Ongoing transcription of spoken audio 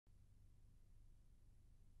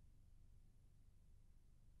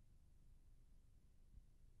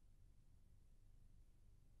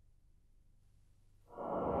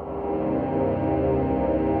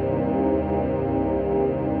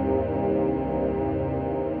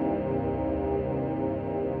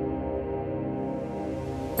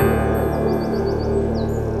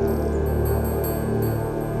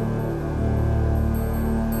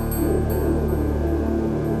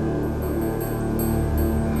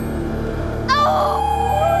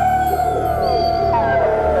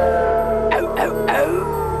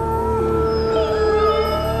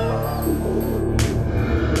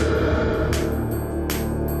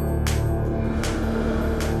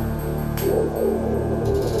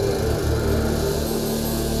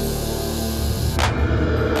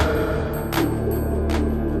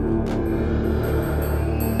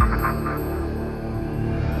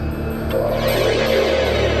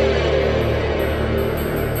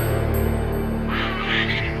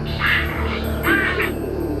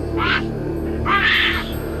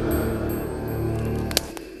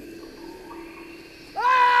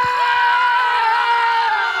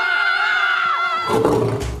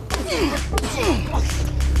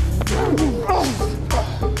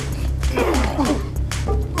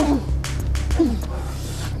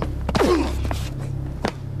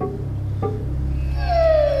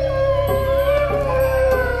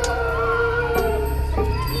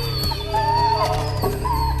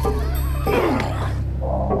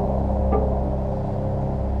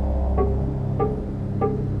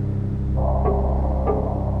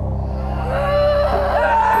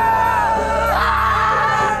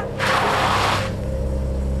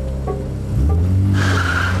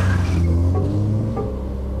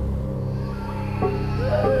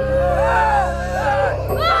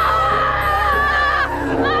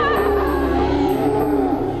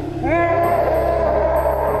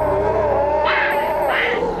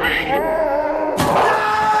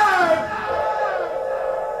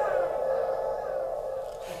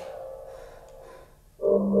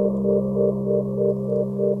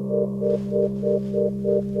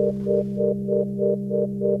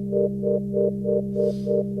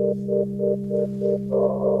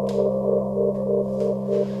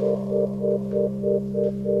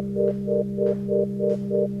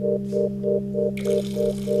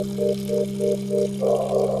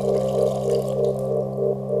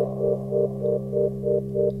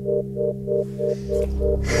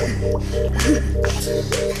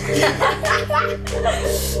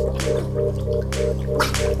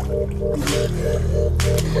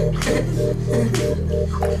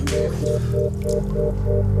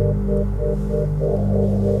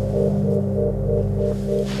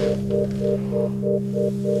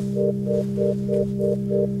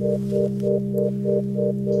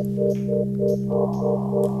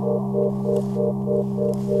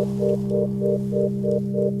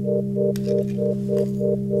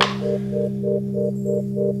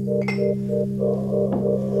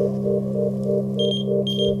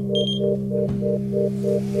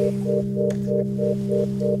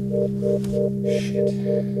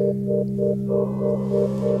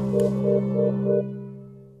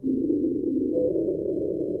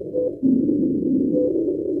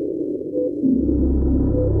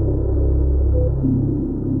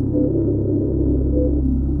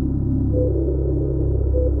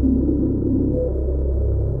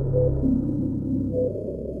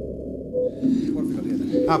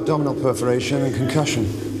Abdominal perforation and concussion.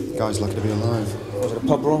 Guy's lucky to be alive. Was it a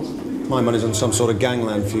pub brawl? My money's on some sort of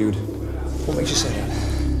gangland feud. What makes you say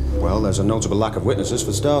that? Well, there's a notable lack of witnesses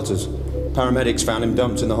for starters. Paramedics found him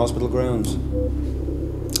dumped in the hospital grounds.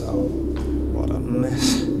 Oh, what a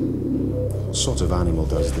mess. What sort of animal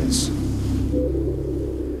does this?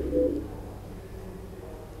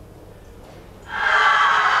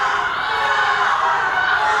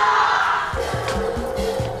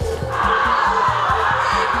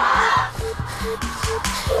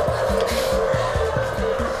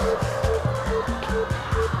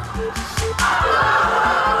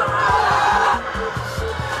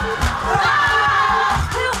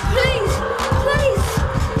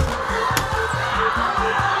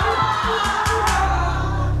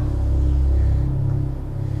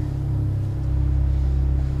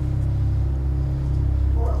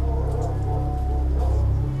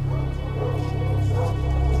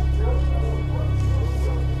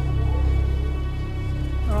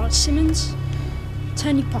 Simmons,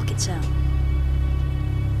 turn your pockets out.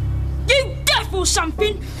 You deaf or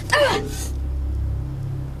something?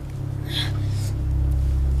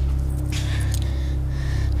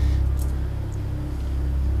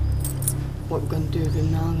 What are we going to do with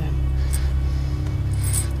him now, then?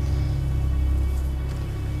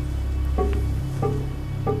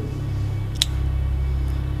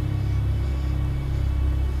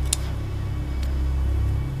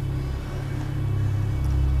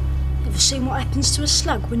 Seen what happens to a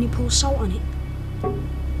slug when you pour salt on it?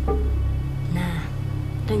 Nah,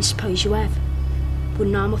 don't suppose you have.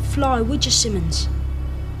 Wouldn't harm a fly, would you, Simmons?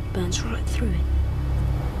 Burns right through it.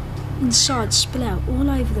 Inside spill out all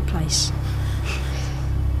over the place.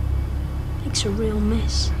 Makes a real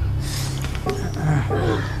mess.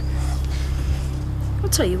 I'll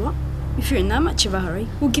tell you what, if you're in that much of a hurry,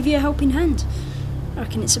 we'll give you a helping hand. I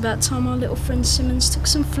reckon it's about time our little friend Simmons took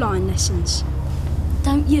some flying lessons.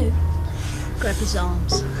 Don't you? Grab his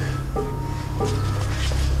arms.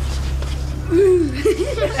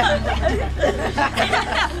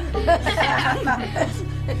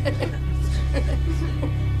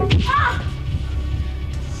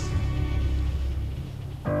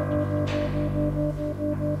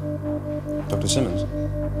 Dr. Simmons?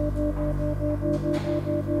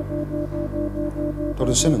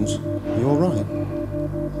 Dr. Simmons, are you all right?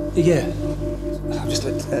 Yeah. I'm just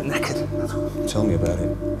knackered. Tell me about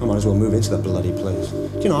it. I might as well move into that bloody place.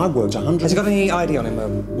 Do you know, I've worked 100... Has he got any ID on him?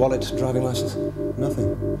 Wallet, driving licence?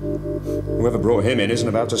 Nothing. Whoever brought him in isn't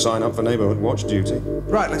about to sign up for neighbourhood watch duty.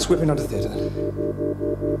 Right, let's whip him down to theatre then.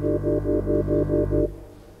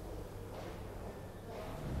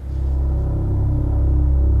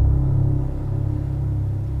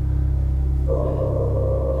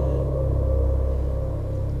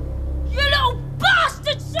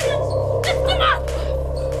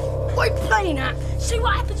 See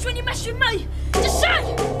what happens when you mess with me? Just say!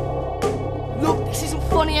 Look, this isn't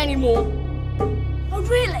funny anymore. Oh,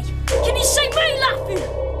 really? Can you see me laughing?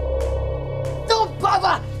 Don't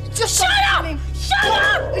bother! Just Shut up! Shut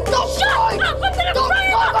up! Don't Shut up! I'm gonna throw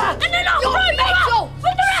you up! And then I'll throw you up! With the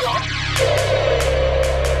rest!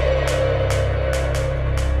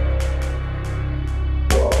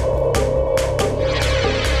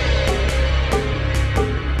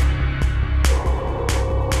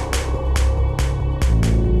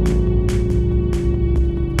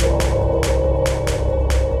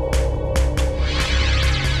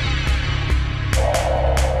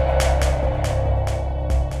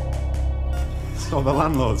 What the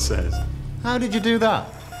landlord says. How did you do that?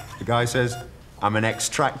 The guy says, I'm an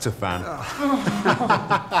ex-Tractor fan.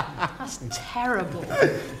 That's terrible.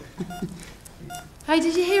 Hey,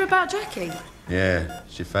 did you hear about Jackie? Yeah,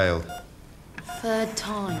 she failed. Third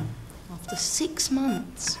time, after 6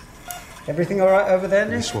 months. Everything all right over there,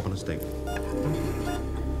 Nick? Swapping a stick.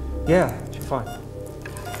 Yeah, she's fine.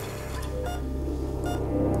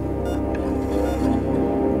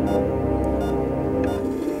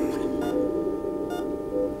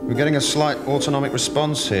 We're getting a slight autonomic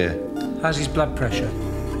response here. How's his blood pressure?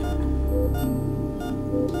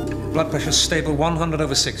 Blood pressure stable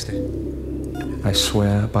 100/60. I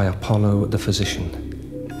swear by Apollo the physician,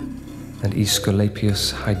 and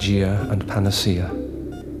Aesculapius, Hygeia, and Panacea,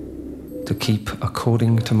 to keep,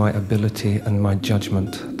 according to my ability and my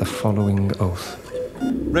judgment, the following oath.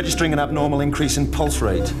 Registering an abnormal increase in pulse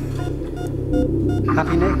rate.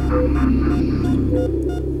 Happy, Nick?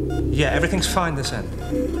 Yeah, everything's fine this end.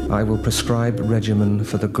 I will prescribe regimen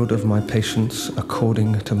for the good of my patients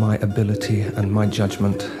according to my ability and my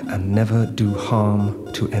judgment, and never do harm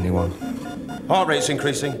to anyone. Heart rate's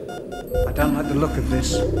increasing. I don't like the look of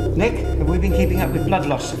this. Nick, have we been keeping up with blood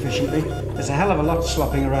loss sufficiently? There's a hell of a lot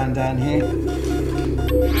slopping around down here.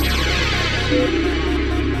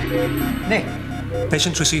 Nick?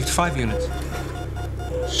 Patient received 5 units.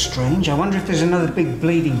 Strange. I wonder if there's another big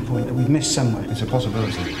bleeding point that we've missed somewhere. It's a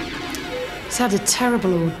possibility. He's had a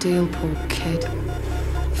terrible ordeal, poor kid.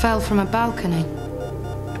 Fell from a balcony.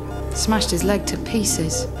 Smashed his leg to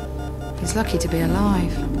pieces. He's lucky to be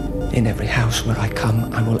alive. In every house where I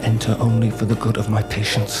come, I will enter only for the good of my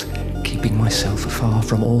patients, keeping myself far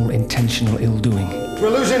from all intentional ill-doing. We're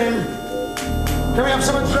losing him. Can we have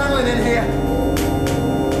some adrenaline in here?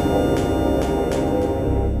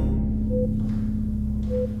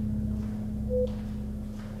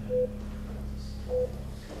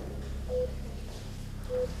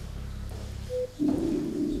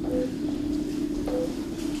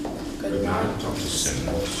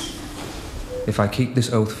 If I keep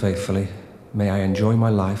this oath faithfully, may I enjoy my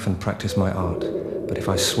life and practice my art. But if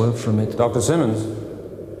I swerve from it... Dr. Simmons?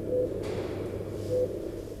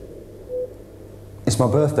 It's my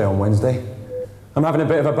birthday on Wednesday. I'm having a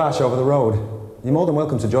bit of a bash over the road. You're more than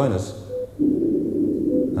welcome to join us.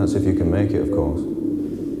 That's if you can make it, of course.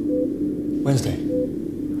 Wednesday?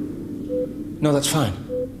 No, that's fine.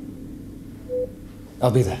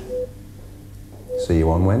 I'll be there. See you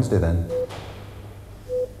on Wednesday, then.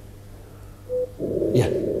 Yeah.